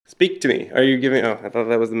Speak to me. Are you giving... Oh, I thought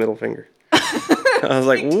that was the middle finger. I was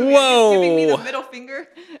like, Speak to me. whoa. Giving me the middle finger.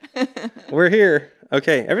 We're here.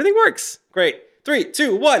 Okay, everything works. Great. 3,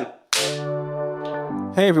 2, 1.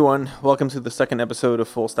 Hey everyone, welcome to the second episode of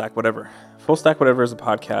Full Stack Whatever. Full Stack Whatever is a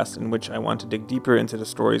podcast in which I want to dig deeper into the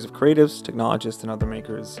stories of creatives, technologists, and other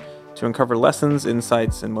makers to uncover lessons,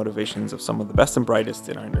 insights, and motivations of some of the best and brightest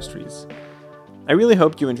in our industries. I really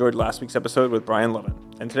hope you enjoyed last week's episode with Brian Lovin,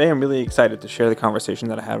 and today I'm really excited to share the conversation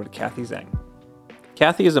that I had with Kathy Zheng.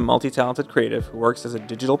 Kathy is a multi-talented creative who works as a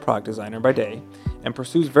digital product designer by day and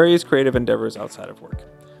pursues various creative endeavors outside of work,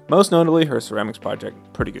 most notably her ceramics project,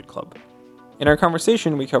 prettygoodclub. In our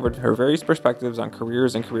conversation, we covered her various perspectives on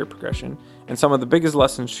careers and career progression, and some of the biggest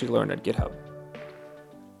lessons she learned at GitHub.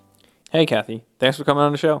 Hey, Kathy. Thanks for coming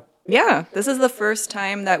on the show. Yeah, this is the first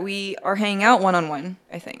time that we are hanging out one-on-one,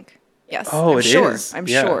 I think. Yes. Oh, I'm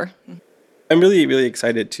sure. I'm really, really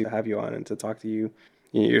excited to have you on and to talk to you.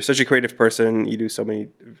 You're such a creative person. You do so many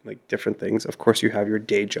different things. Of course, you have your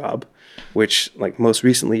day job, which most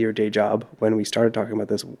recently your day job, when we started talking about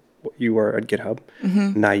this, you were at GitHub.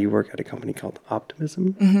 Mm-hmm. Now you work at a company called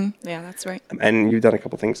Optimism. Mm-hmm. Yeah, that's right. And you've done a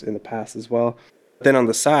couple things in the past as well. Then on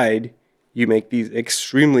the side, you make these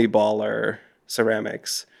extremely baller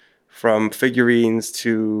ceramics, from figurines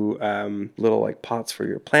to little pots for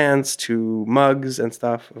your plants to mugs and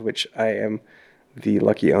stuff, of which I am the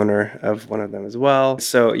lucky owner of one of them as well.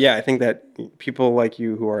 So yeah, I think that people like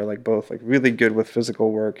you who are both really good with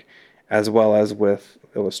physical work as well as with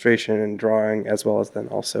illustration and drawing, as well as then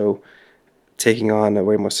also taking on a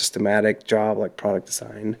way more systematic job like product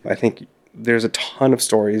design. I think there's a ton of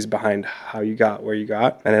stories behind how you got where you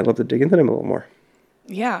got, and I'd love to dig into them a little more.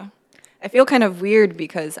 Yeah. I feel kind of weird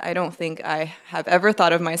because I don't think I have ever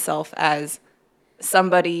thought of myself as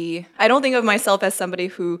somebody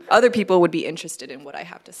who other people would be interested in what I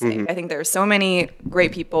have to say. Mm-hmm. I think there are so many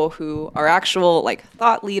great people who are actual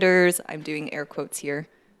thought leaders. I'm doing air quotes here.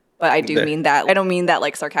 But I do mean that. I don't mean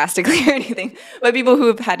that sarcastically or anything. But people who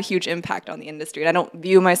have had a huge impact on the industry. And I don't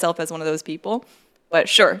view myself as one of those people. But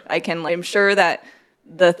sure, I'm sure that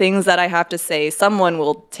the things that I have to say, someone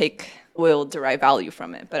will derive value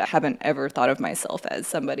from it. But I haven't ever thought of myself as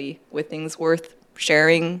somebody with things worth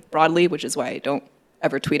sharing broadly, which is why I don't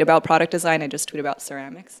ever tweet about product design. I just tweet about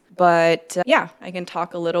ceramics. But yeah, I can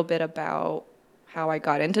talk a little bit about how I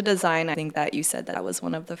got into design. I think that you said that was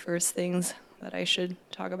one of the first things that I should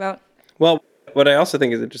talk about. Well, what I also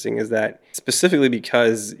think is interesting is that specifically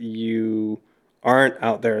because you aren't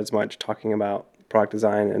out there as much talking about product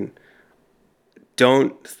design and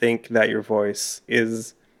don't think that your voice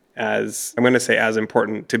is as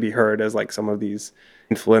important to be heard as some of these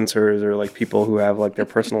influencers or people who have their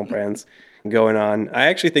personal brands going on. I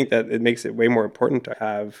actually think that it makes it way more important to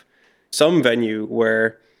have some venue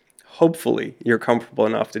where hopefully you're comfortable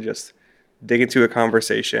enough to just dig into a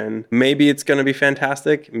conversation. Maybe it's going to be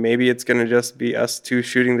fantastic. Maybe it's going to just be us two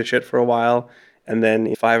shooting the shit for a while. And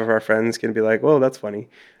then 5 of our friends can be like, whoa, that's funny.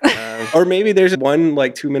 Or maybe there's one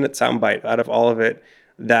 2-minute soundbite out of all of it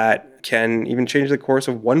that can even change the course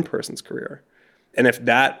of one person's career. And if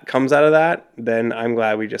that comes out of that, then I'm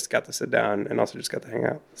glad we just got to sit down and also just got to hang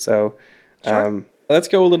out. So sure. Let's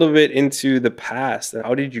go a little bit into the past.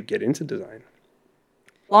 How did you get into design?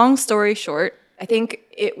 Long story short, I think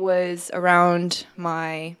it was around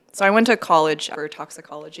so I went to college for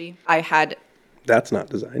toxicology. That's not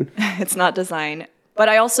design. It's not design. But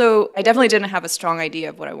I definitely didn't have a strong idea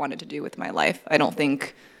of what I wanted to do with my life. I don't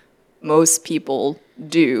think most people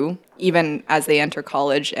do, even as they enter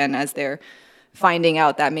college and as they're finding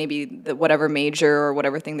out that maybe whatever major or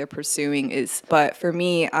whatever thing they're pursuing is. But for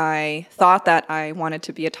me, I thought that I wanted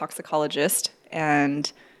to be a toxicologist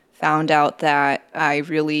and found out that I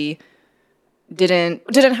really didn't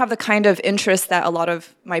have the kind of interest that a lot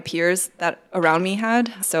of my peers that around me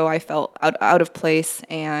had. So I felt out of place.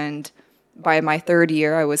 And by my third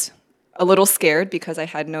year, I was a little scared because I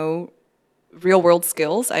had no real world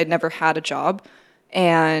skills. I had never had a job.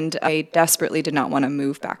 And I desperately did not want to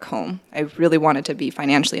move back home. I really wanted to be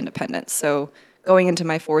financially independent. So going into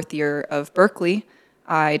my 4th year of Berkeley,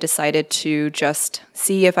 I decided to just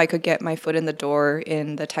see if I could get my foot in the door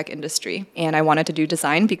in the tech industry. And I wanted to do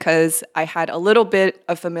design because I had a little bit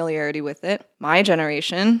of familiarity with it. My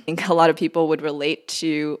generation, I think a lot of people would relate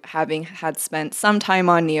to having had spent some time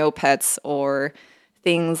on Neopets or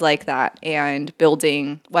things like that and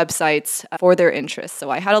building websites for their interests. So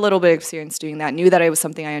I had a little bit of experience doing that, knew that it was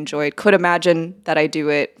something I enjoyed, could imagine that I do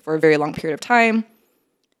it for a very long period of time.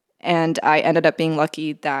 And I ended up being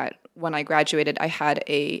lucky that when I graduated, I had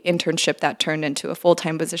an internship that turned into a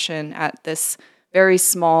full-time position at this very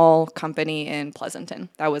small company in Pleasanton.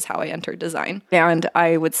 That was how I entered design. And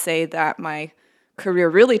I would say that my career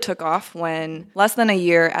really took off when less than a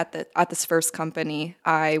year at this first company,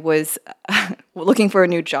 I was looking for a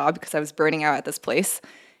new job because I was burning out at this place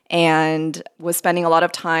and was spending a lot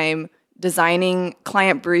of time designing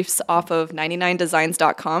client briefs off of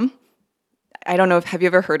 99designs.com. I don't know have you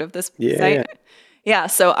ever heard of this site? Yeah,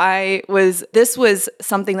 so this was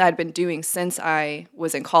something that I'd been doing since I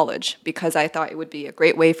was in college because I thought it would be a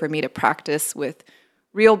great way for me to practice with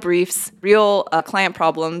real briefs, real client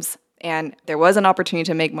problems, and there was an opportunity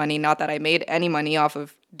to make money, not that I made any money off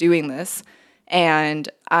of doing this. And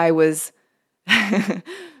I was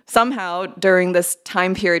somehow during this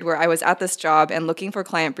time period where I was at this job and looking for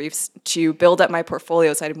client briefs to build up my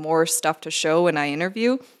portfolio so I had more stuff to show when I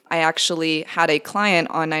interview, I actually had a client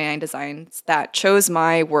on 99 Designs that chose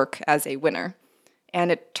my work as a winner.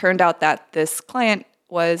 And it turned out that this client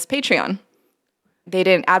was Patreon. They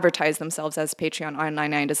didn't advertise themselves as Patreon on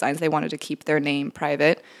 99 Designs. They wanted to keep their name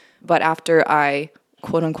private. But after I,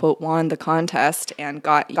 quote unquote, won the contest and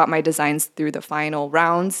got my designs through the final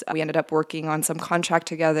rounds, we ended up working on some contract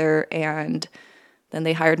together, and then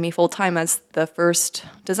they hired me full time as the first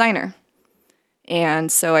designer.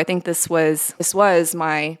 And so I think this was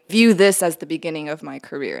view this as the beginning of my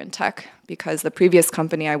career in tech, because the previous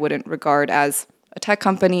company I wouldn't regard as a tech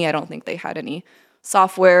company. I don't think they had any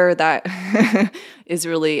software that is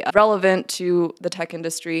really relevant to the tech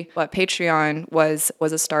industry. But Patreon was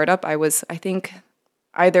a startup. I was, I think,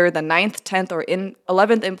 either the 9th, 10th, or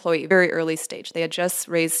 11th employee, very early stage. They had just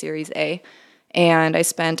raised Series A, and I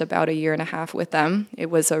spent about a year and a half with them. It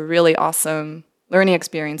was a really awesome learning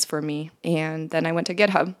experience for me. And then I went to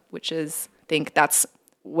GitHub, which is, I think that's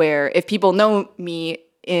where, if people know me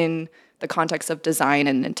in the context of design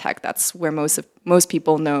and in tech, that's where most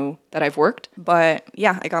people know that I've worked. But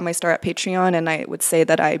yeah, I got my start at Patreon, and I would say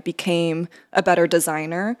that I became a better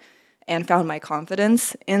designer and found my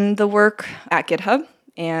confidence in the work at GitHub.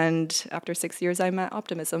 And after 6 years, I'm at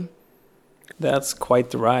Optimism. That's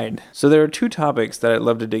quite the ride. So there are two topics that I'd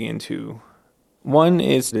love to dig into. One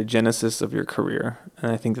is the genesis of your career,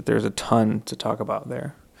 and I think that there's a ton to talk about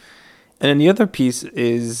there. And then the other piece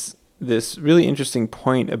is this really interesting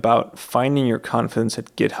point about finding your confidence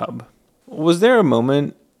at GitHub. Was there a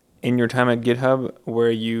moment in your time at GitHub where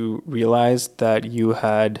you realized that you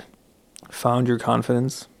had found your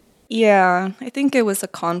confidence? Yeah, I think it was a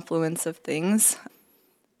confluence of things.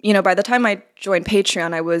 You know, by the time I joined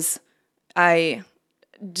Patreon, I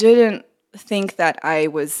didn't think that I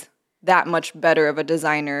was that much better of a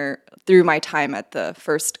designer through my time at the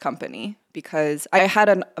first company, because I had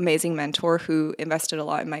an amazing mentor who invested a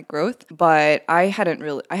lot in my growth, but I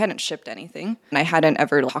hadn't shipped anything, and I hadn't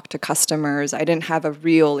ever talked to customers. I didn't have a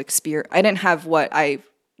real experience. I didn't have what I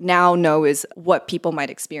now know is what people might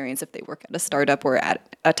experience if they work at a startup or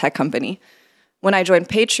at a tech company. When I joined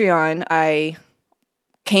Patreon, I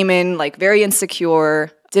came in like very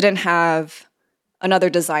insecure, didn't have another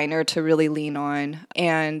designer to really lean on,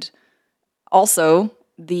 and also,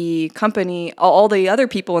 the company, all the other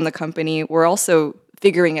people in the company were also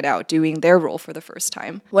figuring it out, doing their role for the first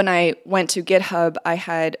time. When I went to GitHub, I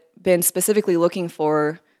had been specifically looking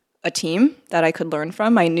for a team that I could learn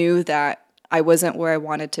from. I knew that I wasn't where I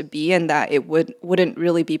wanted to be, and that it wouldn't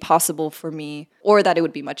really be possible for me, or that it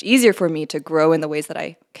would be much easier for me to grow in the ways that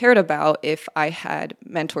I cared about if I had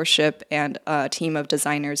mentorship and a team of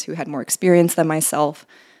designers who had more experience than myself.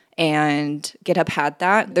 And GitHub had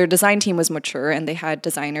that. Their design team was mature, and they had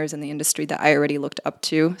designers in the industry that I already looked up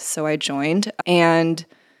to. So I joined. And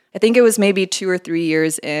I think it was maybe 2 or 3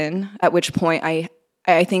 years in, at which point I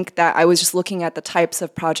think that I was just looking at the types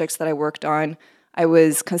of projects that I worked on. I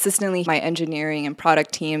was consistently my engineering and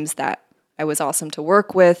product teams that I was awesome to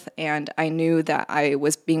work with. And I knew that I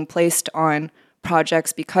was being placed on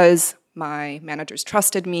projects because my managers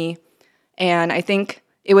trusted me. And I think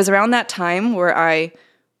it was around that time where I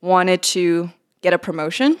wanted to get a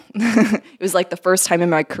promotion. It was like the first time in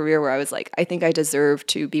my career where I was like, I think I deserve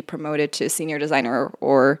to be promoted to senior designer,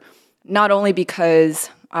 or not only because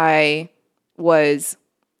I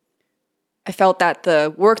felt that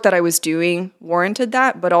the work that I was doing warranted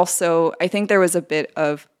that, but also I think there was a bit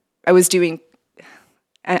of, I'm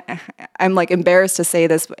like embarrassed to say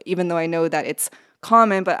this, even though I know that it's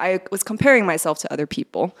common, but I was comparing myself to other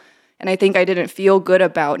people. And I think I didn't feel good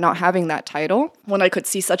about not having that title when I could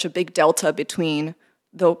see such a big delta between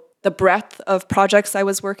the breadth of projects I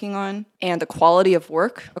was working on and the quality of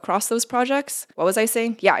work across those projects. What was I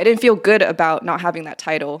saying? Yeah, I didn't feel good about not having that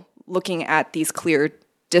title, looking at these clear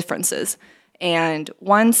differences. And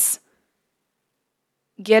once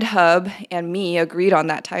GitHub and me agreed on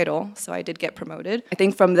that title, so I did get promoted. I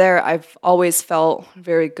think from there, I've always felt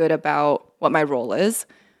very good about what my role is,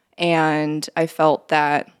 and I felt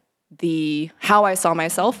that how I saw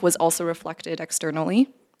myself was also reflected externally,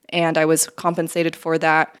 and I was compensated for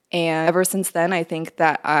that. And ever since then, I think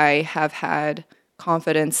that I have had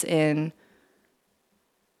confidence in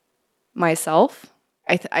myself.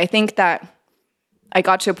 I think that I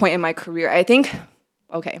got to a point in my career.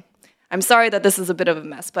 I'm sorry that this is a bit of a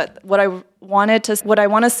mess, but what I want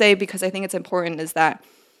to say, because I think it's important, is that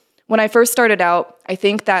when I first started out, I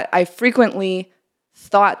think that I frequently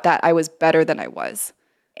thought that I was better than I was.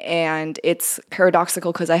 And it's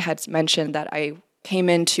paradoxical because I had mentioned that I came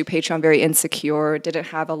into Patreon very insecure, didn't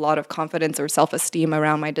have a lot of confidence or self-esteem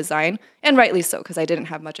around my design, and rightly so, because I didn't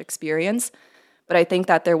have much experience. But I think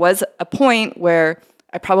that there was a point where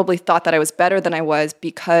I probably thought that I was better than I was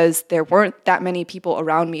because there weren't that many people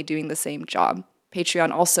around me doing the same job.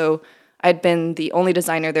 Patreon also, I'd been the only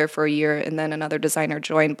designer there for a year, and then another designer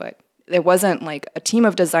joined, but there wasn't like a team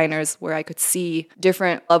of designers where I could see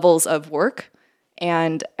different levels of work.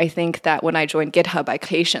 And I think that when I joined GitHub, my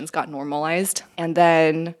patience got normalized. And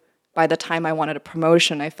then by the time I wanted a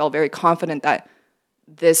promotion, I felt very confident that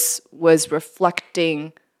this was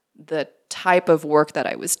reflecting the type of work that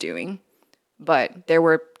I was doing. But there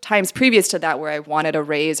were times previous to that where I wanted a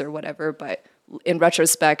raise or whatever. But in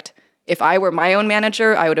retrospect, if I were my own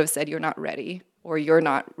manager, I would have said, you're not ready, or you're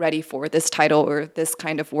not ready for this title or this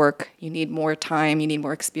kind of work. You need more time, you need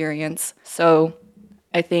more experience. So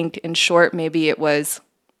I think in short, maybe it was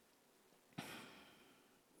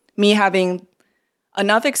me having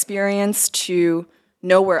enough experience to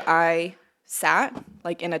know where I sat,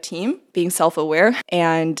 like in a team, being self-aware,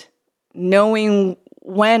 and knowing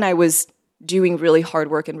when I was doing really hard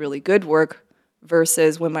work and really good work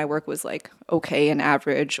versus when my work was like okay and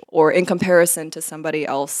average, or in comparison to somebody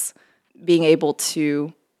else, being able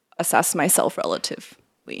to assess myself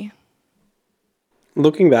relatively.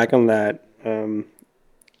 Looking back on that,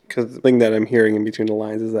 because the thing that I'm hearing in between the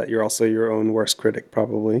lines is that you're also your own worst critic,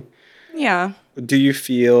 probably. Yeah. Do you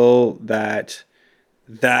feel that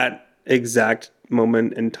that exact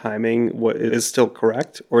moment in timing is still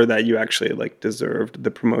correct, or that you actually like deserved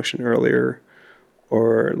the promotion earlier,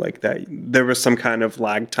 or like that there was some kind of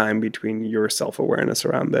lag time between your self-awareness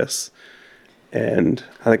around this and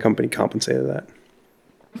how the company compensated that?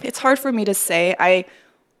 It's hard for me to say.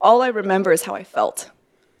 All I remember is how I felt.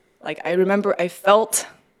 Like, I remember I felt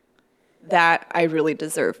that I really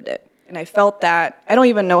deserved it. And I felt that, I don't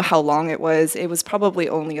even know how long it was. It was probably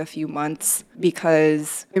only a few months,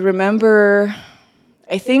 because I remember,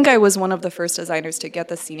 I think I was one of the first designers to get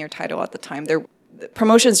the senior title at the time. The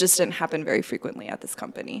promotions just didn't happen very frequently at this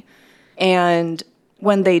company. And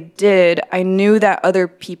when they did, I knew that other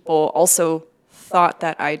people also thought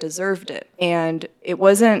that I deserved it. And it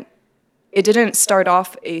didn't start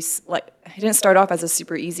off as a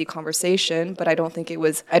super easy conversation, but I don't think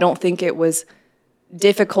it was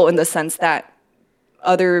difficult in the sense that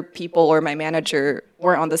other people or my manager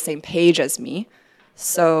weren't on the same page as me.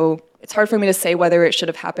 So it's hard for me to say whether it should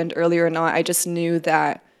have happened earlier or not. I just knew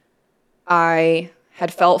that I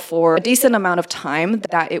had felt for a decent amount of time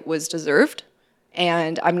that it was deserved.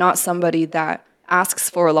 And I'm not somebody that asks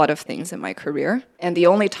for a lot of things in my career. And the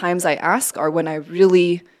only times I ask are when I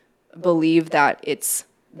really believe that it's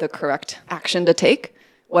the correct action to take,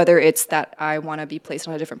 whether it's that I want to be placed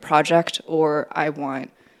on a different project or I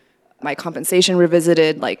want my compensation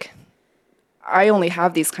revisited. Like, I only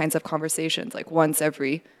have these kinds of conversations like once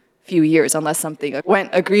every few years, unless something went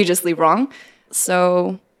egregiously wrong.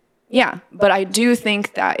 So yeah, but I do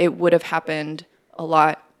think that it would have happened a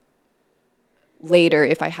lot later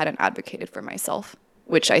if I hadn't advocated for myself,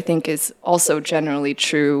 which I think is also generally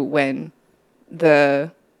true when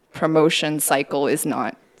the promotion cycle is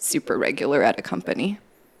not super regular at a company.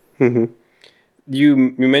 Mm-hmm. You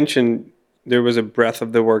mentioned there was a breadth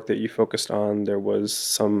of the work that you focused on. There was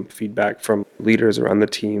some feedback from leaders around the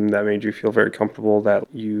team that made you feel very comfortable that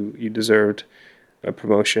you deserved a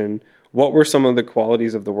promotion. What were some of the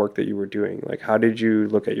qualities of the work that you were doing? Like, how did you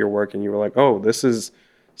look at your work and you were like, oh, this is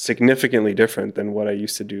significantly different than what I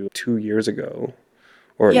used to do 2 years ago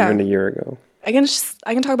or even a year ago? I can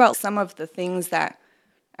talk about some of the things that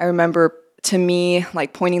I remember, to me,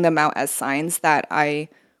 like pointing them out as signs that I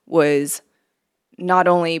was not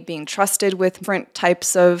only being trusted with different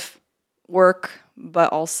types of work,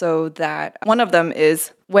 but also that one of them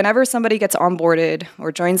is whenever somebody gets onboarded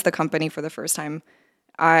or joins the company for the first time,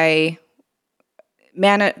 the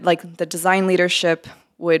design leadership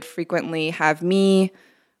would frequently have me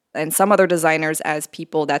and some other designers as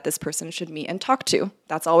people that this person should meet and talk to.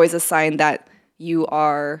 That's always a sign that you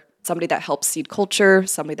are somebody that helps seed culture,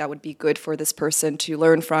 somebody that would be good for this person to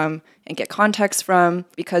learn from and get context from,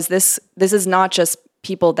 because this is not just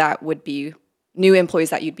people that would be new employees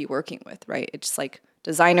that you'd be working with, right? It's like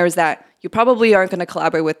designers that you probably aren't going to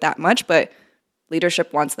collaborate with that much, but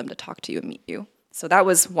leadership wants them to talk to you and meet you. So that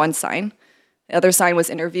was one sign. The other sign was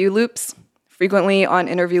interview loops. Frequently on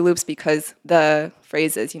interview loops, because the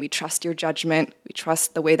phrase is, we trust your judgment, we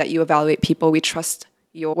trust the way that you evaluate people, we trust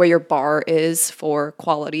where your bar is for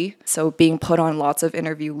quality. So being put on lots of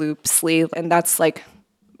interview loops, and that's like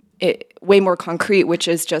way more concrete, which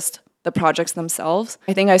is just the projects themselves.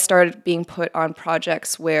 I think I started being put on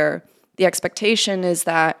projects where the expectation is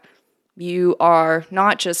that you are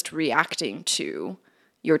not just reacting to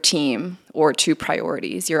your team or to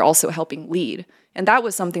priorities, you're also helping lead. And that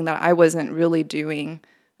was something that I wasn't really doing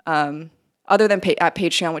other than at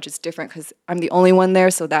Patreon, which is different because I'm the only one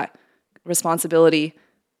there, so that responsibility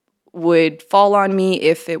would fall on me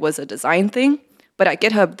if it was a design thing. But at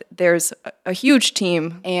GitHub, there's a huge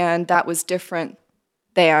team, and that was different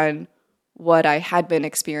than what I had been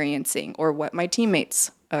experiencing or what my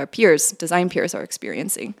teammates, design peers are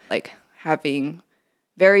experiencing. Like having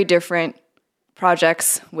very different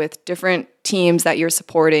projects with different teams that you're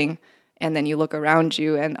supporting, and then you look around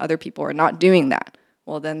you and other people are not doing that.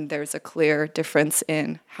 Well, then there's a clear difference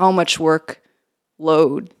in how much work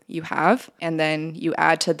load you have, and then you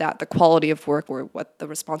add to that the quality of work or what the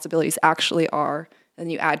responsibilities actually are,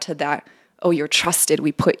 and you add to that, oh, you're trusted,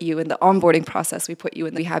 we put you in the onboarding process, we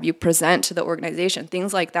have you present to the organization,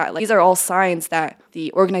 things like that. Like, these are all signs that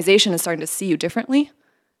the organization is starting to see you differently.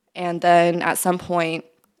 And then at some point,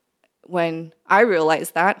 when I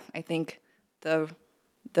realized that, I think the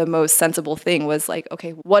most sensible thing was like,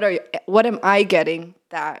 okay, what am I getting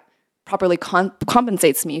that properly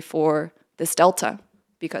compensates me for this delta?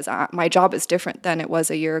 Because my job is different than it was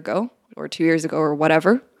a year ago or 2 years ago or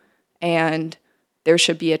whatever, and there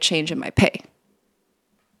should be a change in my pay.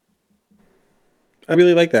 I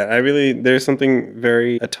really like that. There's something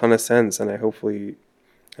a ton of sense, and I hope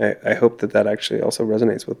that actually also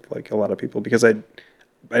resonates with like a lot of people, because I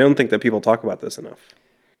don't think that people talk about this enough.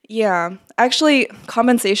 Yeah, actually,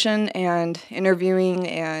 compensation and interviewing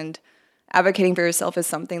and advocating for yourself is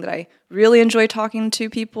something that I really enjoy talking to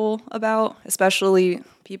people about, especially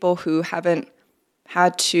people who haven't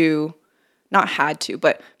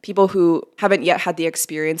but people who haven't yet had the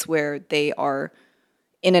experience where they are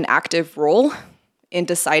in an active role in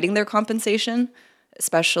deciding their compensation,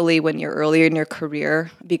 especially when you're earlier in your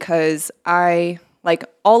career, because I like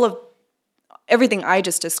all of everything I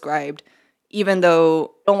just described, even though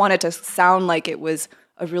I don't want it to sound like it was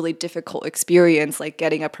a really difficult experience, like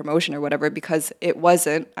getting a promotion or whatever, because it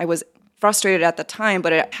wasn't. I was frustrated at the time,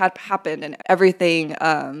 but it had happened, and everything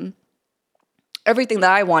that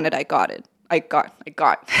I wanted, I got it. I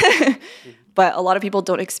got. But a lot of people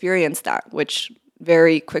don't experience that, which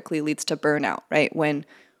very quickly leads to burnout, right? When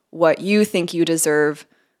what you think you deserve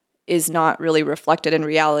is not really reflected in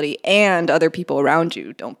reality, and other people around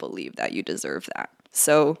you don't believe that you deserve that.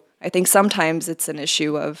 So I think sometimes it's an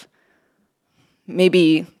issue of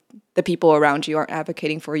maybe the people around you aren't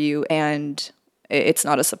advocating for you and it's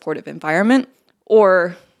not a supportive environment,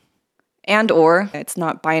 or it's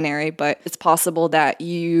not binary, but it's possible that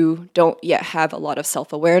you don't yet have a lot of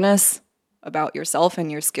self-awareness about yourself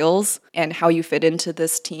and your skills and how you fit into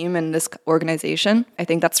this team and this organization. I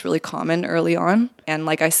think that's really common early on. And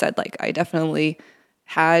like I said, like I definitely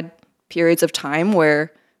had periods of time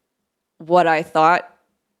where what I thought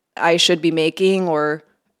I should be making, or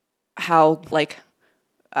how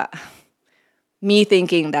me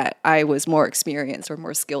thinking that I was more experienced or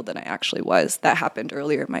more skilled than I actually was, that happened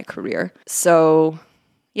earlier in my career. So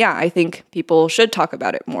yeah, I think people should talk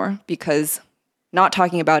about it more, because not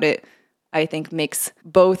talking about it, I think, makes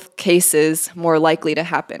both cases more likely to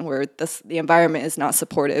happen, where the environment is not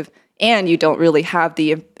supportive and you don't really have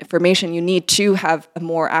the information you need to have a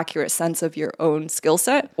more accurate sense of your own skill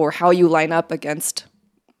set or how you line up against,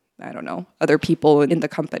 I don't know, other people in the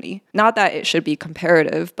company. Not that it should be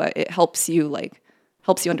comparative, but it helps you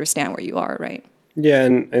understand where you are, right? Yeah,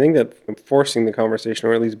 and I think that forcing the conversation,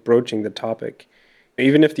 or at least broaching the topic,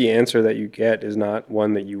 even if the answer that you get is not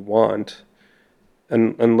one that you want,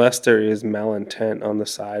 unless there is malintent on the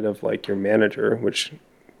side of like your manager, which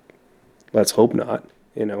let's hope not,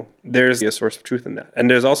 there's a source of truth in that. And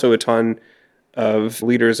there's also a ton of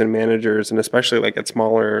leaders and managers, and especially like at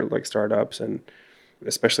smaller like startups, and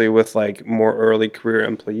especially with like more early career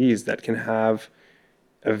employees, that can have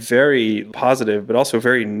a very positive but also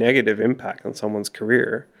very negative impact on someone's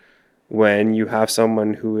career. When you have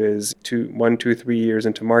someone who is 1, 2, 3 years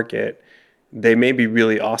into market they may be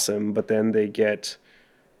really awesome, but then they get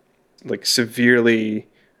like severely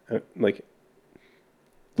like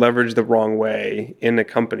leveraged the wrong way in a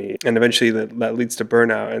company, and eventually that leads to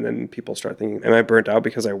burnout. And then people start thinking, am I burnt out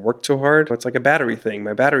because I worked too hard? It's like a battery thing.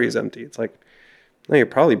 My battery is empty. It's like, no, you're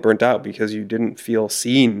probably burnt out because you didn't feel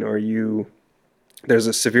seen, or there's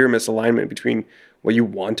a severe misalignment between what you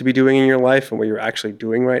want to be doing in your life and what you're actually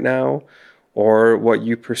doing right now, or what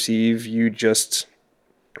you perceive you just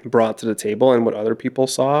brought to the table and what other people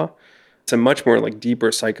saw. It's a much more like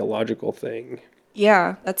deeper psychological thing.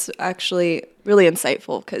 Yeah, that's actually really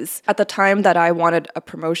insightful, because at the time that I wanted a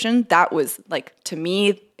promotion, that was like, to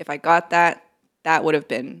me, if I got that, that would have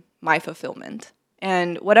been my fulfillment.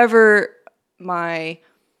 And whatever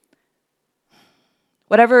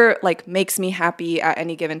like makes me happy at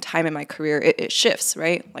any given time in my career, it shifts,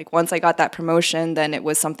 right? Like once I got that promotion, then it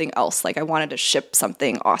was something else. Like I wanted to ship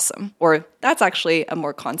something awesome, or that's actually a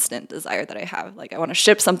more constant desire that I have. Like I want to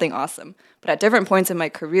ship something awesome. But at different points in my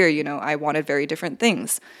career, I wanted very different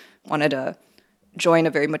things. Wanted to join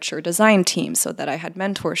a very mature design team so that I had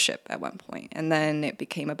mentorship at one point. And then it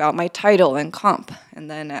became about my title and comp.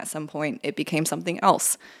 And then at some point it became something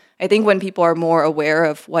else. I think when people are more aware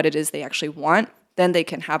of what it is they actually want, then they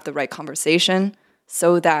can have the right conversation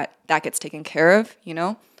so that that gets taken care of,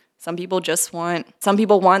 Some people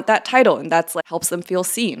want that title, and that's like helps them feel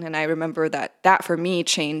seen. And I remember that for me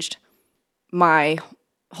changed my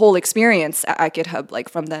whole experience at GitHub. Like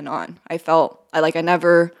from then on, I felt I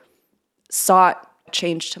never sought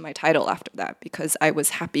change to my title after that, because I was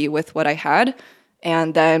happy with what I had.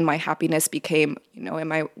 And then my happiness became,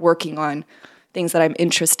 am I working on things that I'm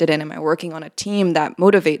interested in? Am I working on a team that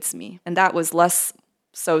motivates me? And that was less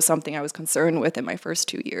so something I was concerned with in my first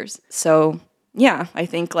 2 years. So yeah, I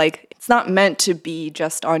think like it's not meant to be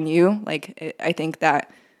just on you. I think that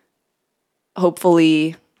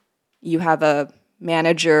hopefully you have a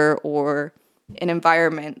manager or an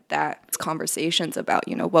environment that's conversations about,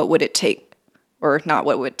 what would it take? Or not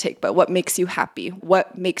what would it take, but what makes you happy?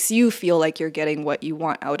 What makes you feel like you're getting what you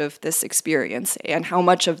want out of this experience? And how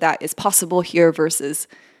much of that is possible here versus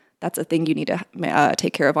that's a thing you need to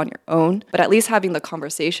take care of on your own. But at least having the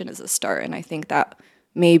conversation is a start. And I think that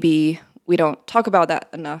maybe we don't talk about that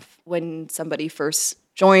enough when somebody first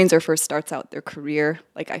joins or first starts out their career.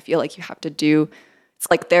 Like I feel like you have to it's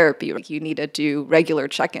like therapy. Like you need to do regular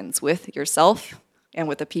check-ins with yourself and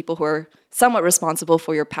with the people who are somewhat responsible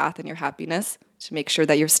for your path and your happiness, to make sure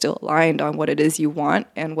that you're still aligned on what it is you want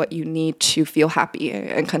and what you need to feel happy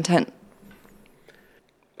and content.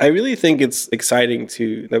 I really think it's exciting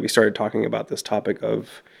that we started talking about this topic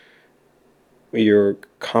of your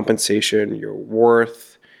compensation, your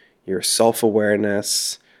worth, your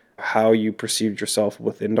self-awareness, how you perceived yourself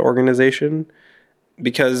within the organization.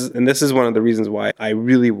 And this is one of the reasons why I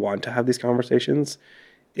really want to have these conversations,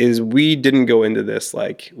 is we didn't go into this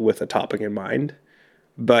like with a topic in mind,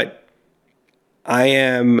 but I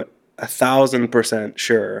am 1,000%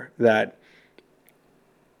 sure that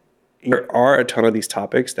there are a ton of these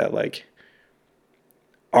topics that like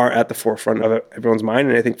are at the forefront of everyone's mind.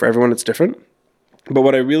 And I think for everyone it's different. But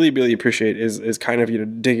what I really, really appreciate is kind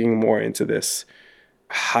of digging more into this,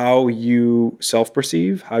 how you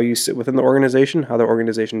self-perceive, how you sit within the organization, how the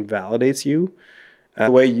organization validates you, the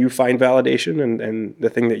way you find validation and the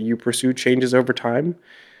thing that you pursue changes over time.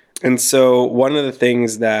 And so one of the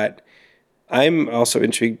things that I'm also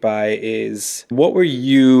intrigued by is, what were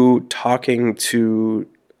you talking to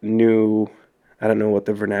new, I don't know what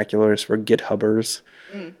the vernacular is for GitHubbers.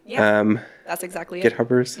 That's exactly it.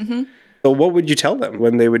 GitHubbers. Mm-hmm. So what would you tell them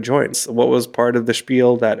when they would join? So what was part of the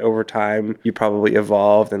spiel that over time you probably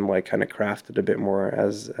evolved and like kind of crafted a bit more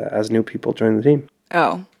as new people joined the team?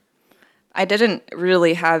 Oh, I didn't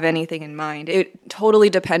really have anything in mind. It totally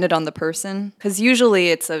depended on the person, because usually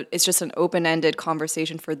it's just an open-ended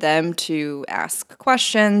conversation for them to ask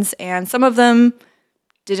questions, and some of them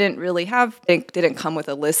didn't come with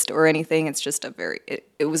a list or anything. It's just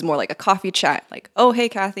it was more like a coffee chat, like, oh, hey,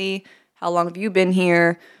 Kathy, how long have you been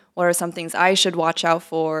here? What are some things I should watch out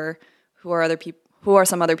for? Who are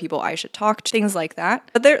some other people I should talk to? Things like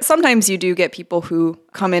that. But sometimes you do get people who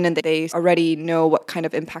come in and they already know what kind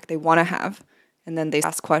of impact they want to have. And then they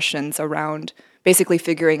ask questions around basically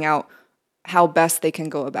figuring out how best they can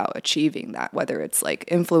go about achieving that, whether it's like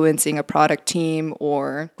influencing a product team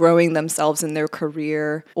or growing themselves in their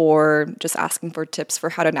career, or just asking for tips for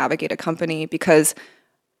how to navigate a company. Because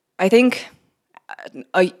I think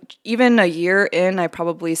even a year in, I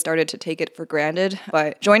probably started to take it for granted.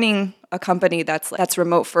 But joining a company that's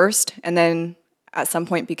remote first, and then at some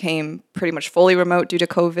point became pretty much fully remote due to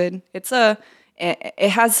COVID, it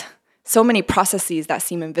has so many processes that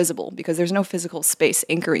seem invisible because there's no physical space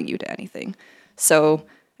anchoring you to anything. So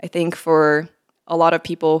I think for a lot of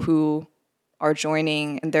people who are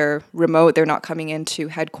joining and they're remote, they're not coming into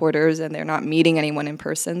headquarters and they're not meeting anyone in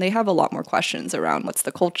person, they have a lot more questions around what's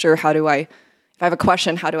the culture? If I have a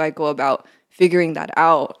question, how do I go about figuring that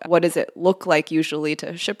out? What does it look like usually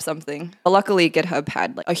to ship something? But luckily, GitHub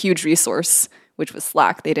had like a huge resource, which was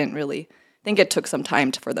Slack. They didn't really think it took some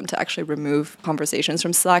time for them to actually remove conversations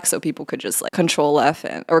from Slack, so people could just like Control F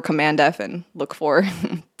or Command F and look for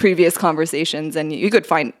previous conversations, and you could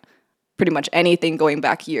find pretty much anything going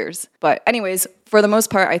back years. But anyways, for the most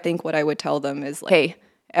part, I think what I would tell them is, like, hey,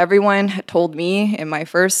 everyone had told me in my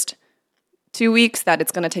first 2 weeks that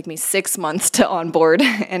it's going to take me 6 months to onboard.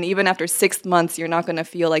 And even after 6 months, you're not going to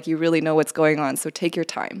feel like you really know what's going on. So take your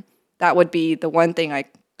time. That would be the one thing I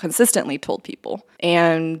consistently told people.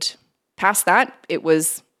 And past that, it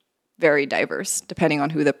was very diverse, depending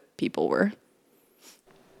on who the people were.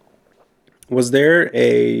 Was there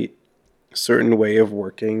a certain way of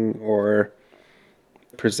working or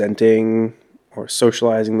presenting or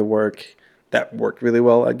socializing the work that worked really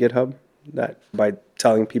well at GitHub? That by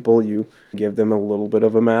telling people, you give them a little bit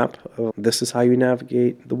of a map of this is how you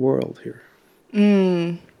navigate the world here.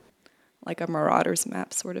 Like a Marauder's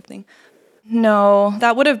map sort of thing. No,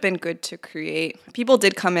 that would have been good to create. People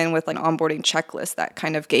did come in with like an onboarding checklist that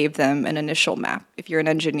kind of gave them an initial map. If you're an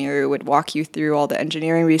engineer, it would walk you through all the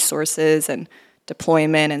engineering resources and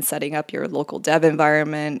deployment and setting up your local dev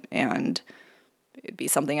environment, and it'd be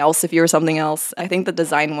something else if you were something else. I think the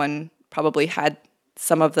design one probably had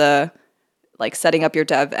some of the like setting up your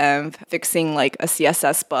dev env, fixing like a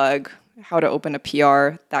CSS bug, how to open a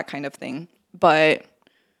PR, that kind of thing. But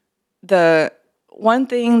the one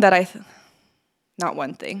thing that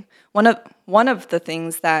one of the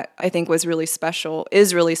things that I think is really special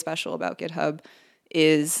about GitHub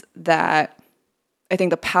is that I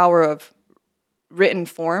think the power of written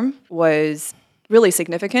form was really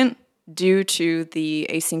significant due to the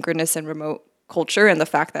asynchronous and remote culture and the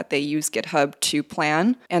fact that they use GitHub to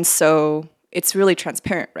plan. And so it's really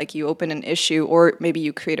transparent. Like, you open an issue, or maybe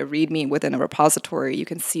you create a README within a repository, you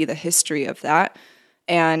can see the history of that.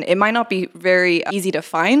 And it might not be very easy to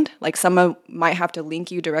find, like someone might have to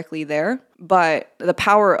link you directly there, but the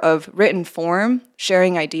power of written form,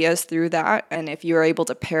 sharing ideas through that, and if you're able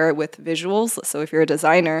to pair it with visuals, so if you're a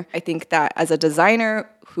designer, I think that as a designer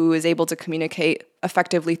who is able to communicate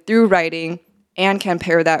effectively through writing and can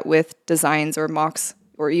pair that with designs or mocks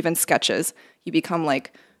or even sketches, you become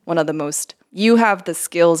like one of the most, you have the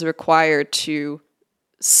skills required to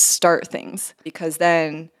start things, because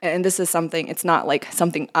then, and this is something, it's not like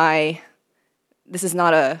something this is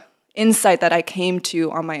not a insight that I came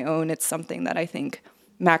to on my own. It's something that I think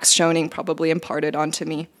Max Schoening probably imparted onto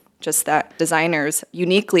me, just that designers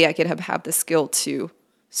uniquely at GitHub have the skill to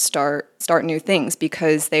start new things,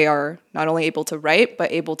 because they are not only able to write,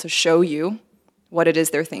 but able to show you what it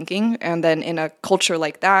is they're thinking. And then in a culture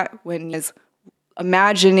like that, when is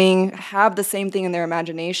have the same thing in their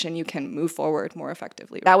imagination, you can move forward more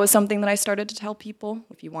effectively. That was something that I started to tell people.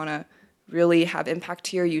 If you want to really have impact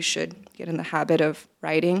here, you should get in the habit of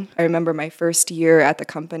writing. I remember my first year at the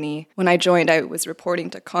company. When I joined, I was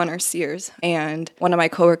reporting to Connor Sears, and one of my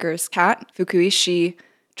coworkers, Kat Fukui, she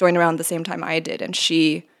joined around the same time I did, and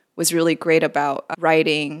she was really great about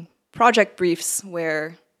writing project briefs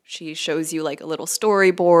where she shows you like a little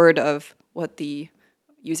storyboard of what the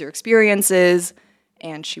user experience is,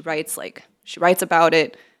 and she writes about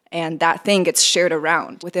it, and that thing gets shared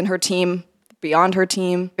around within her team, beyond her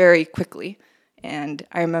team, very quickly. And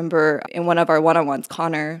I remember in one of our one-on-ones,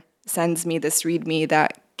 Connor sends me this README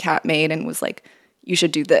that Kat made and was like, you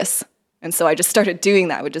should do this. And so I just started doing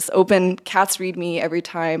that. I would just open Kat's README every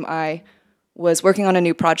time I was working on a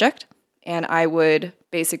new project, and I would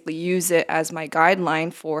basically use it as my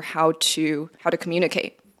guideline for how to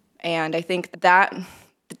communicate. And I think that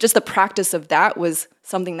just the practice of that was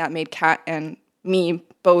something that made Kat and me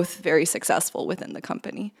both very successful within the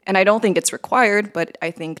company. And I don't think it's required, but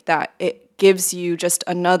I think that it gives you just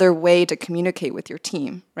another way to communicate with your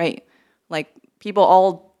team, right? Like, people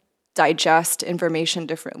all digest information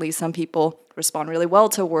differently. Some people respond really well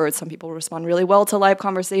to words. Some people respond really well to live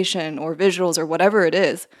conversation or visuals or whatever it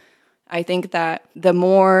is. I think that the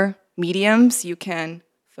more mediums you can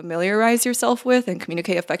familiarize yourself with and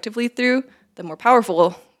communicate effectively through, the more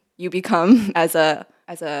powerful you become as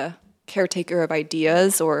a caretaker of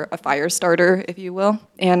ideas, or a fire starter, if you will.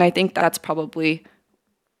 And I think that's probably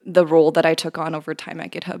the role that I took on over time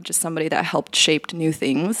at GitHub, just somebody that helped shape new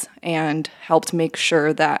things and helped make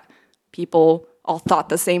sure that people all thought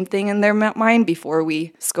the same thing in their mind before we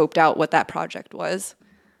scoped out what that project was.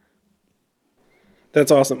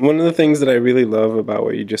 That's awesome. One of the things that I really love about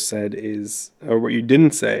what you just said is, or what you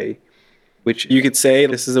didn't say, which you could say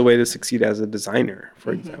this is a way to succeed as a designer,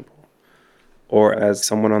 for example, or as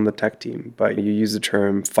someone on the tech team, but you use the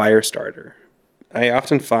term fire starter. I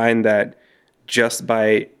often find that just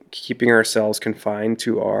by keeping ourselves confined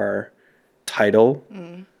to our title,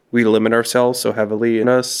 we limit ourselves so heavily in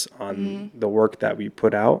us on the work that we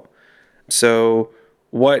put out. So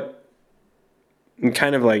what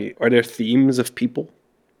kind of like, are there themes of people?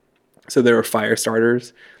 So there are fire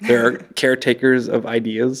starters. There are caretakers of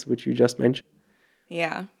ideas, which you just mentioned.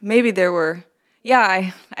 Yeah, maybe there were.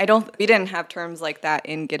 Yeah, we didn't have terms like that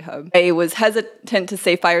in GitHub. I was hesitant to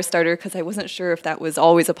say fire starter because I wasn't sure if that was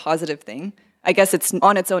always a positive thing. I guess it's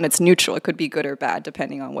on its own, it's neutral. It could be good or bad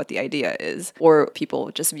depending on what the idea is, or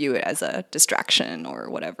people just view it as a distraction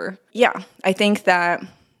or whatever. Yeah, I think that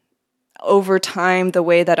over time, the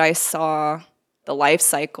way that I saw the life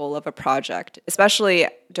cycle of a project, especially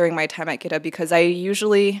during my time at GitHub, because I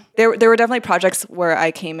usually, there were definitely projects where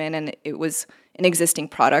I came in and it was an existing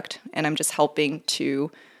product and I'm just helping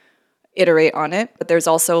to iterate on it. But there's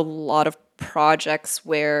also a lot of projects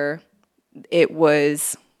where it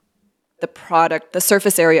was the product, the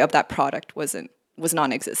surface area of that product was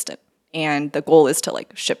non-existent. And the goal is to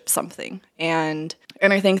like ship something. And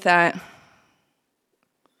I think that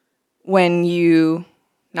when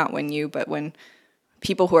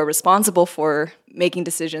people who are responsible for making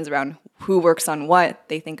decisions around who works on what,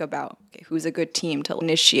 they think about, okay, who's a good team to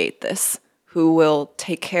initiate this? Who will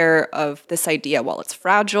take care of this idea while it's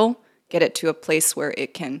fragile, get it to a place where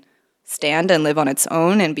it can stand and live on its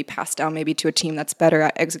own and be passed down maybe to a team that's better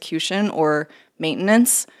at execution or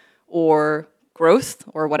maintenance or growth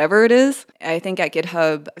or whatever it is. I think at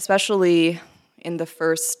GitHub, especially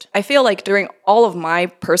I feel like during all of my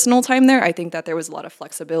personal time there, I think that there was a lot of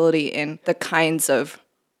flexibility in the kinds of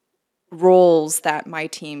roles that my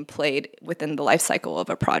team played within the life cycle of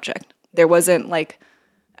a project. There wasn't like,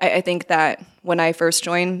 I think that when I first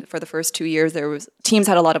joined for the first 2 years, teams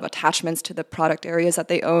had a lot of attachments to the product areas that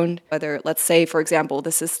they owned. Whether, let's say, for example,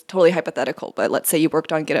 this is totally hypothetical, but let's say you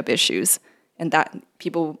worked on GitHub issues and that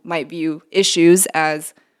people might view issues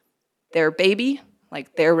as their baby.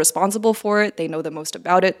 Like they're responsible for it. They know the most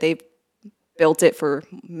about it. They've built it for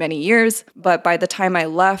many years. But by the time I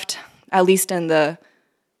left, at least in the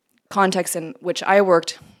context in which I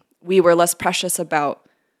worked, we were less precious about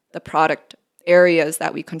the product areas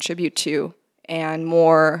that we contribute to and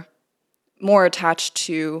more attached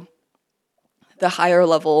to the higher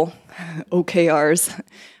level OKRs,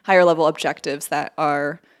 higher level objectives that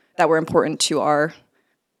were important to our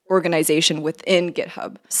organization within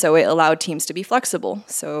GitHub. So it allowed teams to be flexible.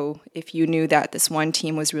 So if you knew that this one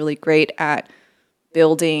team was really great at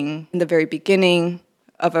building in the very beginning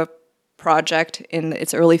of a project in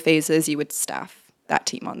its early phases, you would staff that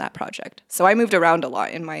team on that project. So I moved around a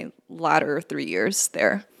lot in my latter 3 years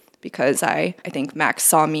there because I think Max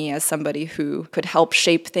saw me as somebody who could help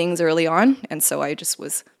shape things early on. And so I just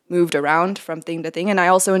was moved around from thing to thing. And I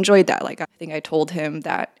also enjoyed that. Like I think I told him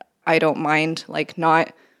that I don't mind like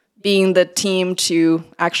not being the team to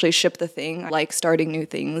actually ship the thing. I like starting new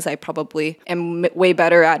things. I probably am way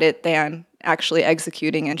better at it than actually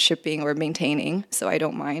executing and shipping or maintaining. So I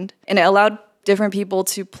don't mind. And it allowed different people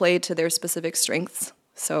to play to their specific strengths.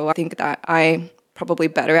 So I think that I'm probably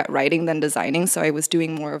better at writing than designing, so I was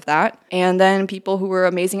doing more of that. And then people who were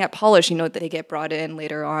amazing at polish, they get brought in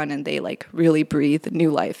later on and they like really breathe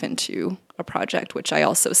new life into a project, which I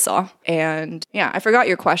also saw. And yeah, I forgot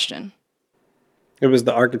your question. It was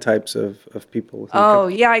the archetypes of people. Oh,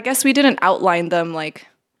 yeah, I guess we didn't outline them like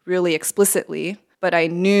really explicitly, but I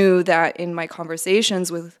knew that in my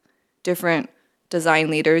conversations with different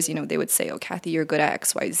design leaders, they would say, oh, Kathy, you're good at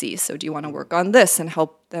XYZ, so do you want to work on this and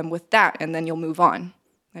help them with that, and then you'll move on?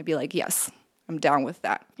 I'd be like, yes, I'm down with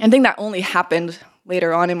that. And I think that only happened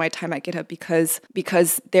later on in my time at GitHub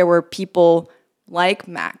because there were people like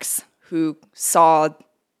Max who saw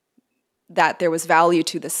that there was value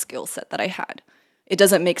to the skill set that I had. It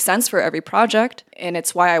doesn't make sense for every project, and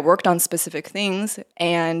it's why I worked on specific things,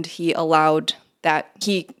 and he allowed that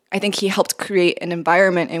I think he helped create an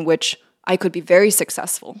environment in which I could be very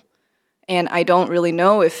successful. And I don't really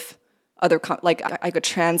know if I could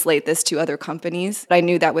translate this to other companies. But I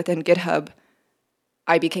knew that within GitHub,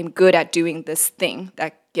 I became good at doing this thing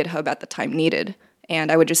that GitHub at the time needed.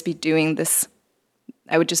 And I would just be doing this.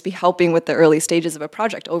 I would just be helping with the early stages of a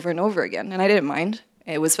project over and over again. And I didn't mind.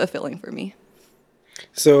 It was fulfilling for me.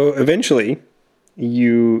 So eventually,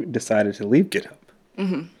 you decided to leave GitHub.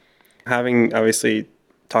 Mm-hmm. Having obviously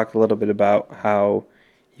talked a little bit about how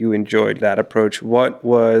you enjoyed that approach.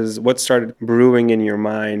 What started brewing in your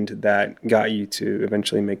mind that got you to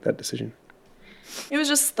eventually make that decision? It was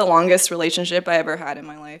just the longest relationship I ever had in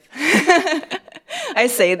my life. I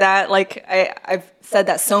say that, like, I've said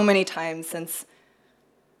that so many times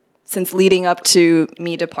since leading up to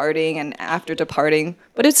me departing and after departing,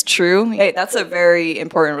 but it's true. Hey, that's a very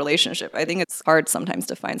important relationship. I think it's hard sometimes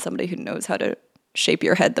to find somebody who knows how to shape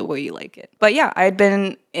your head the way you like it. But yeah, I've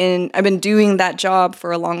been doing that job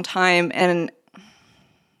for a long time, and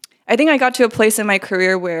I think I got to a place in my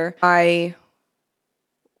career where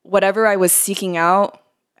whatever I was seeking out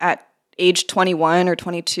at age 21 or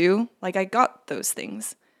 22, like, I got those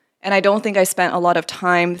things. And I don't think I spent a lot of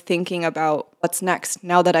time thinking about what's next.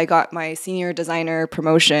 Now that I got my senior designer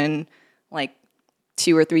promotion, like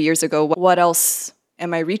 2 or 3 years ago, what else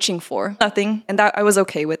am I reaching for? Nothing. And that I was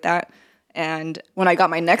okay with that. And when I got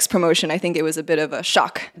my next promotion, I think it was a bit of a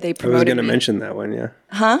shock. They promoted me. I was going to mention that one, yeah.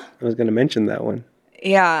 Huh? I was going to mention that one.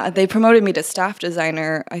 Yeah, they promoted me to staff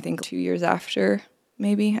designer, I think 2 years after.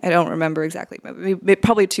 Maybe. I don't remember exactly.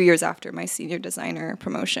 Probably 2 years after my senior designer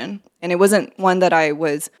promotion. And it wasn't one that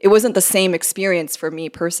it wasn't the same experience for me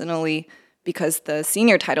personally, because the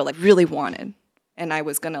senior title I really wanted. And I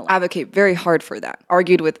was going to advocate very hard for that.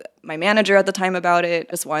 Argued with my manager at the time about it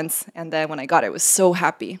just once. And then when I got it, I was so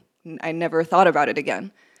happy. I never thought about it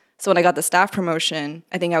again. So when I got the staff promotion,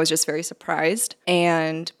 I think I was just very surprised.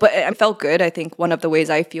 But it felt good. I think one of the ways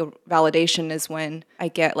I feel validation is when I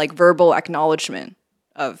get like verbal acknowledgement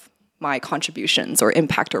of my contributions or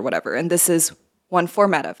impact or whatever. And this is one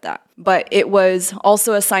format of that. But it was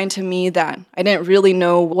also a sign to me that I didn't really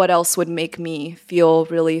know what else would make me feel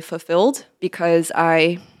really fulfilled, because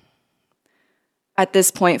I, at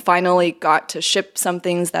this point, finally got to ship some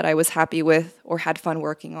things that I was happy with or had fun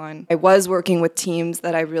working on. I was working with teams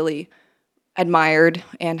that I really admired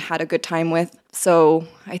and had a good time with. So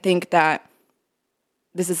I think that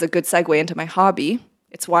this is a good segue into my hobby.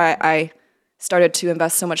 It's why I started to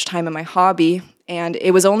invest so much time in my hobby. And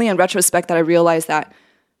it was only in retrospect that I realized that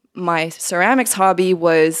my ceramics hobby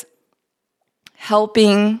was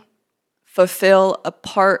helping fulfill a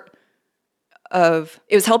thing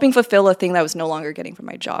that I was no longer getting from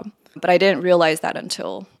my job. But I didn't realize that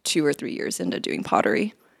until 2 or 3 years into doing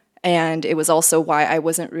pottery. And it was also why I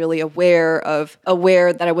wasn't really aware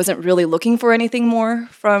that I wasn't really looking for anything more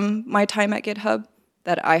from my time at GitHub,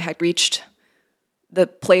 that I had reached the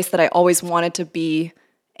place that I always wanted to be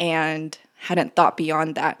and hadn't thought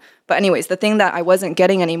beyond that. But anyways, the thing that I wasn't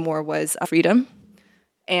getting anymore was freedom.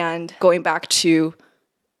 And going back to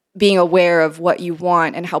being aware of what you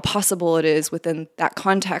want and how possible it is within that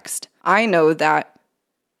context, I know that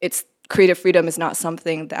creative freedom is not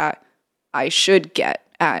something that I should get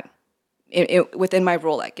within my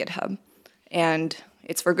role at GitHub. And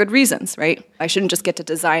it's for good reasons, right? I shouldn't just get to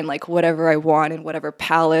design like whatever I want in whatever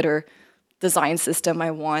palette or design system I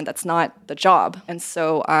want. That's not the job. And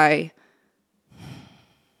so I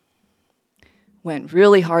went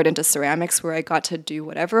really hard into ceramics, where I got to do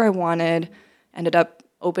whatever I wanted, ended up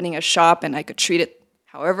opening a shop, and I could treat it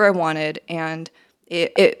however I wanted. And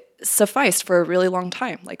it sufficed for a really long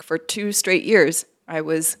time. Like for 2 straight years, I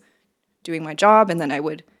was doing my job, and then I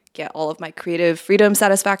would get all of my creative freedom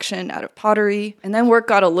satisfaction out of pottery. And then work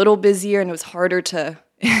got a little busier, and it was harder to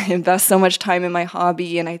invest so much time in my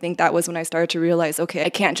hobby. And I think that was when I started to realize, okay, I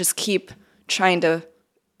can't just keep trying to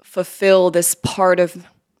fulfill this part of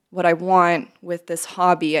what I want with this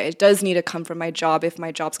hobby. It does need to come from my job if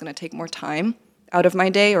my job's going to take more time out of my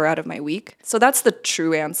day or out of my week. So that's the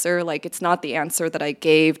true answer. Like, it's not the answer that I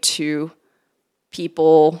gave to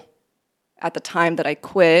people at the time that I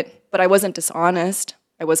quit, but I wasn't dishonest.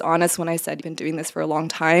 I was honest when I said, I've been doing this for a long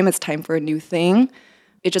time. It's time for a new thing.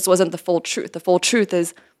 It just wasn't the full truth. The full truth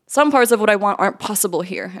is some parts of what I want aren't possible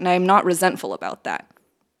here, and I'm not resentful about that.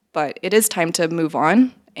 But it is time to move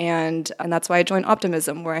on, and that's why I joined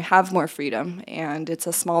Optimism, where I have more freedom, and it's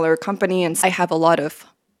a smaller company, and I have a lot of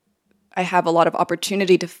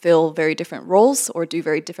opportunity to fill very different roles or do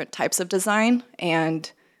very different types of design.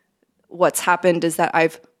 And what's happened is that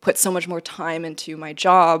I've put so much more time into my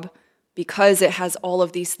job because it has all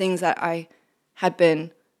of these things that I had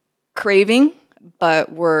been craving,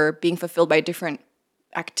 but were being fulfilled by different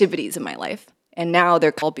activities in my life. And now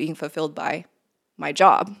they're all being fulfilled by my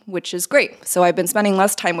job, which is great. So I've been spending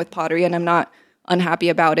less time with pottery, and I'm not unhappy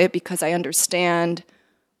about it because I understand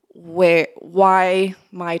why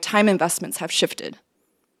my time investments have shifted.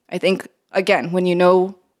 I think, again, when you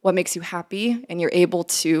know what makes you happy and you're able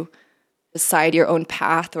to decide your own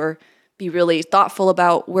path or be really thoughtful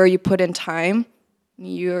about where you put in time,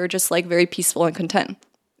 you're just like very peaceful and content.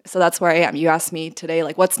 So that's where I am. You asked me today,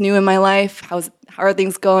 like, what's new in my life? How are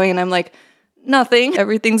things going? And I'm like, nothing.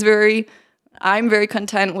 I'm very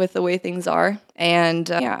content with the way things are. And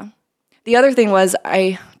yeah. The other thing was,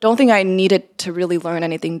 I don't think I needed to really learn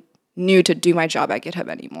anything new to do my job at GitHub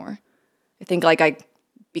anymore. I think like I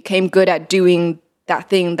became good at doing that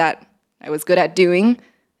thing that I was good at doing,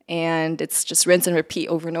 and it's just rinse and repeat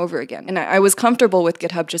over and over again. And I was comfortable with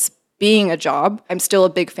GitHub just being a job. I'm still a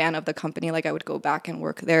big fan of the company. Like I would go back and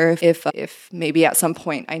work there if maybe at some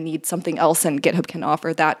point I need something else and GitHub can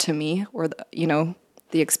offer that to me, or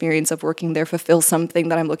the experience of working there fulfills something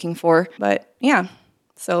that I'm looking for. But yeah,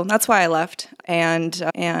 so that's why I left. And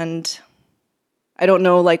I don't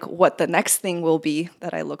know like what the next thing will be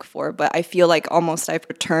that I look for, but I feel like almost I've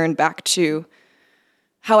returned back to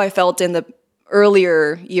how I felt in the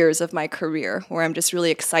earlier years of my career, where I'm just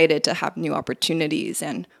really excited to have new opportunities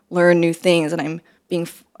and learn new things, and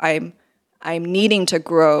I'm needing to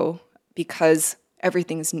grow because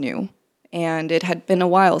everything's new, and it had been a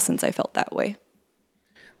while since I felt that way.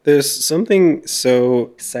 There's something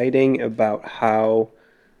so exciting about how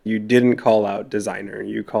you didn't call out designer,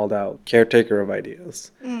 you called out caretaker of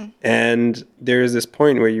ideas. And there's this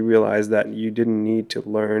point where you realize that you didn't need to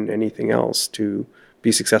learn anything else to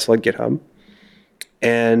be successful at GitHub.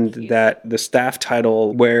 And that the staff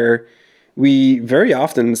title, where we very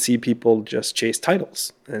often see people just chase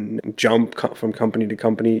titles and jump from company to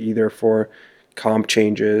company, either for comp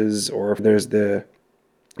changes, or if there's the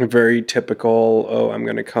very typical, oh, I'm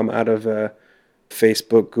going to come out of a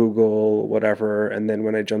Facebook, Google, whatever, and then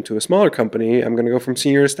when I jump to a smaller company, I'm going to go from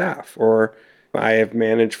senior to staff, or I have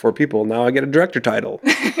managed 4 people, now I get a director title,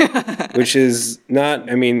 which is not,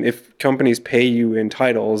 I mean, if companies pay you in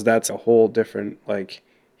titles, that's a whole different, like,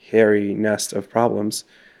 hairy nest of problems.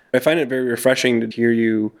 I find it very refreshing to hear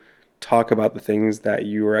you talk about the things that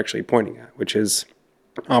you are actually pointing at, which is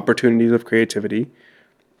opportunities of creativity,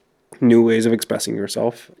 new ways of expressing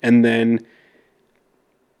yourself, and then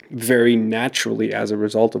very naturally as a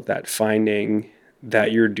result of that, finding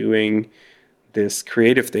that you're doing this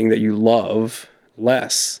creative thing that you love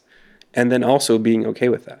less, and then also being okay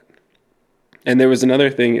with that. And there was another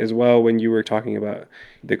thing as well when you were talking about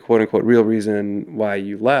the quote-unquote real reason why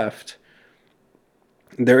you left.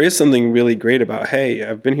 There is something really great about, hey,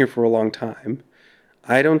 I've been here for a long time.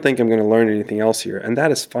 I don't think I'm going to learn anything else here, and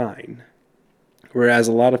that is fine. Whereas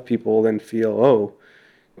a lot of people then feel, oh,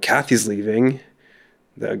 Kathy's leaving,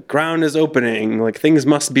 the ground is opening, like things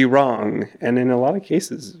must be wrong. And in a lot of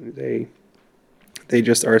cases, they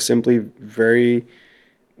just are simply very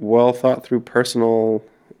well thought through personal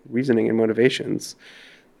reasoning and motivations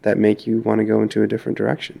that make you want to go into a different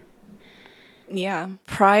direction. Yeah.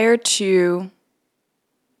 Prior to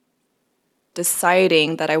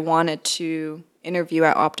deciding that I wanted to interview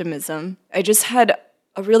at Optimism, I just had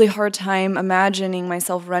a really hard time imagining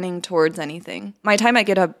myself running towards anything. My time at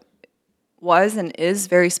GitHub was and is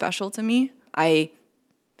very special to me. I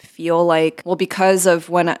feel like, well, because of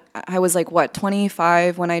when I was like,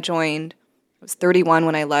 25 when I joined, I was 31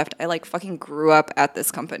 when I left, I like fucking grew up at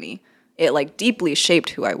this company. It like deeply shaped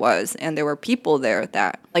who I was. And there were people there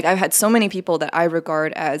that, like I've had so many people that I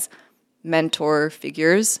regard as mentor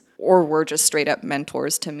figures, or were just straight up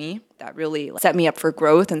mentors to me, that really set me up for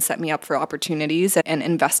growth and set me up for opportunities and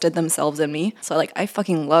invested themselves in me. So like I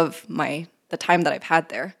fucking love the time that I've had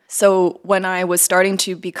there. So when I was starting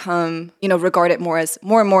to become, regard it more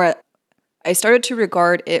and more, I started to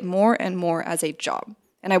regard it more and more as a job.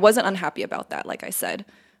 And I wasn't unhappy about that, like I said,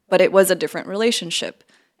 but it was a different relationship.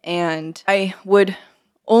 And I would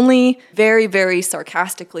only very, very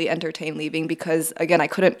sarcastically entertain leaving because, again, I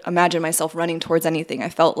couldn't imagine myself running towards anything. I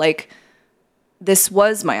felt like this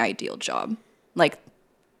was my ideal job. Like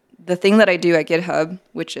the thing that I do at GitHub,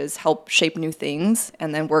 which is help shape new things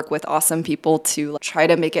and then work with awesome people to try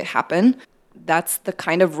to make it happen, that's the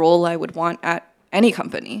kind of role I would want at any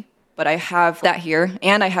company. But I have that here,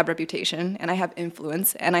 and I have reputation, and I have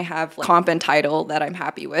influence, and I have comp and title that I'm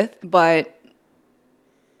happy with. But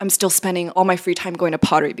I'm still spending all my free time going to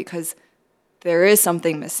pottery because there is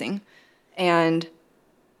something missing. And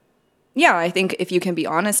yeah, I think if you can be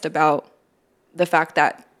honest about the fact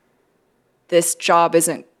that this job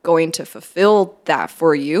isn't going to fulfill that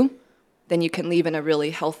for you, then you can leave in a really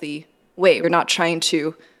healthy way. You're not trying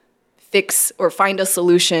to fix or find a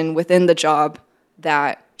solution within the job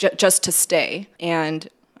that just to stay. And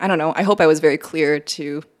I don't know, I hope I was very clear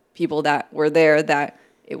to people that were there that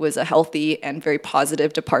it was a healthy and very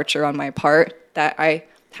positive departure on my part, that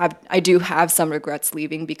I do have some regrets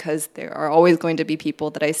leaving because there are always going to be people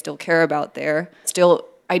that I still care about there, still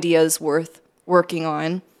ideas worth working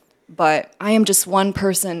on. But I am just one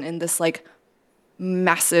person in this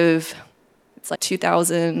massive, it's like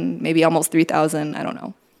 2,000, maybe almost 3,000, I don't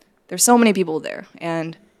know. There's so many people there.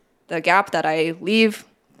 And the gap that I leave,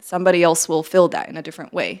 somebody else will fill that in a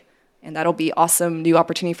different way. And that'll be awesome new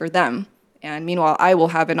opportunity for them. And meanwhile, I will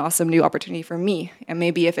have an awesome new opportunity for me. And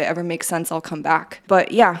maybe if it ever makes sense, I'll come back.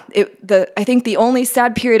 But yeah, I think the only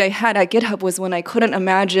sad period I had at GitHub was when I couldn't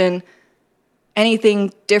imagine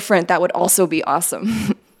anything different that would also be awesome.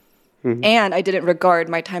 Mm-hmm. And I didn't regard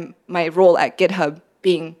my role at GitHub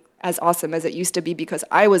being as awesome as it used to be because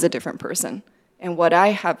I was a different person. And what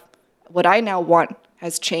I now want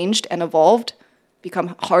has changed and evolved,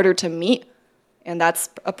 become harder to meet. And that's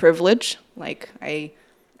a privilege. Like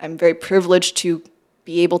I'm very privileged to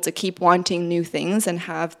be able to keep wanting new things and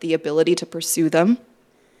have the ability to pursue them.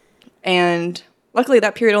 And luckily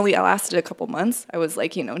that period only lasted a couple months. I was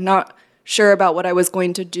like, not sure about what I was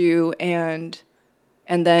going to do. And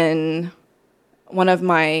then one of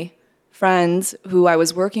my friends who I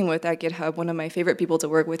was working with at GitHub, one of my favorite people to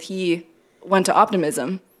work with, he went to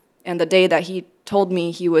Optimism. And the day that he told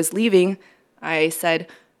me he was leaving, I said,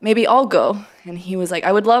 maybe I'll go. And he was like,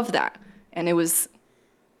 I would love that. And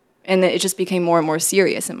it just became more and more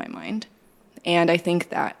serious in my mind. And I think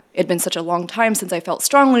that it'd been such a long time since I felt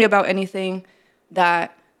strongly about anything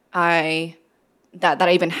that I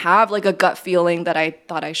even have like a gut feeling that I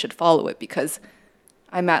thought I should follow it because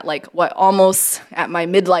I'm at almost at my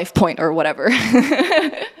midlife point or whatever.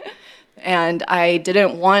 And I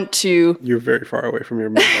didn't want to... You're very far away from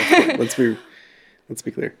your midlife point. Let's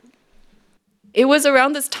be clear. It was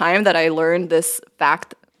around this time that I learned this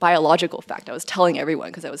biological fact. I was telling everyone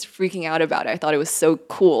because I was freaking out about it. I thought it was so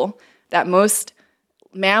cool that most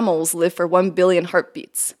mammals live for 1 billion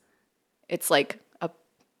heartbeats. It's like a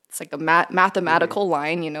mathematical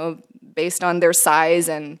line, based on their size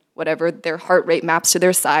and whatever their heart rate maps to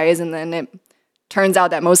their size. And then it turns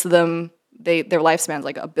out that most of them, their lifespan's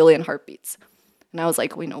like 1 billion heartbeats. And I was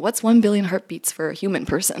like, what's 1 billion heartbeats for a human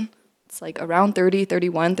person? It's like around 30,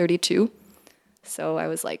 31, 32. So I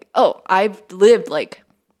was like, oh, I've lived like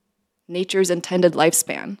nature's intended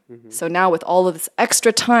lifespan. Mm-hmm. So now with all of this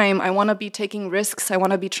extra time, I want to be taking risks. I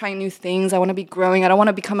want to be trying new things. I want to be growing. I don't want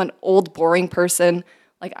to become an old, boring person.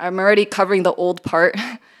 Like I'm already covering the old part.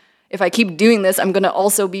 If I keep doing this, I'm going to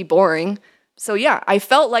also be boring. So yeah, I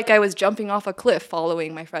felt like I was jumping off a cliff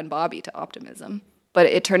following my friend Bobby to Optimism. But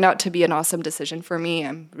it turned out to be an awesome decision for me.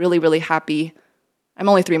 I'm really, really happy. I'm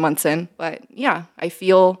only 3 months in. But yeah, I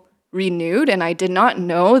feel renewed, and I did not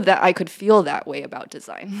know that I could feel that way about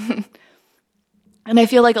design. And I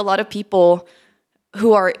feel like a lot of people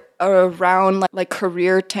who are around like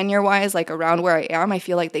career tenure-wise, like around where I am, I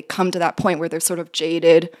feel like they come to that point where they're sort of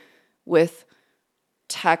jaded with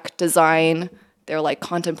tech design. They're like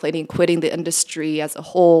contemplating quitting the industry as a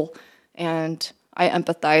whole, and I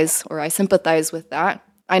sympathize with that.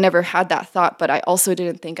 I never had that thought, but I also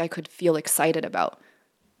didn't think I could feel excited about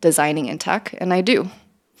designing in tech, and I do.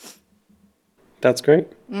 That's great.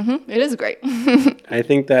 Mm-hmm. It is great. I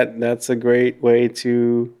think that's a great way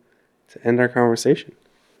to end our conversation.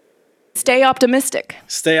 Stay optimistic.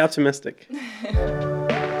 Stay optimistic.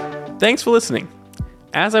 Thanks for listening.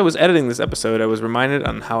 As I was editing this episode, I was reminded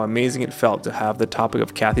on how amazing it felt to have the topic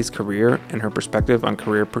of Kathy's career and her perspective on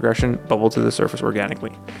career progression bubble to the surface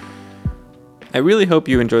organically. I really hope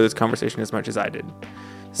you enjoy this conversation as much as I did.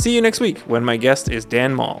 See you next week when my guest is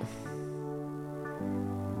Dan Mall.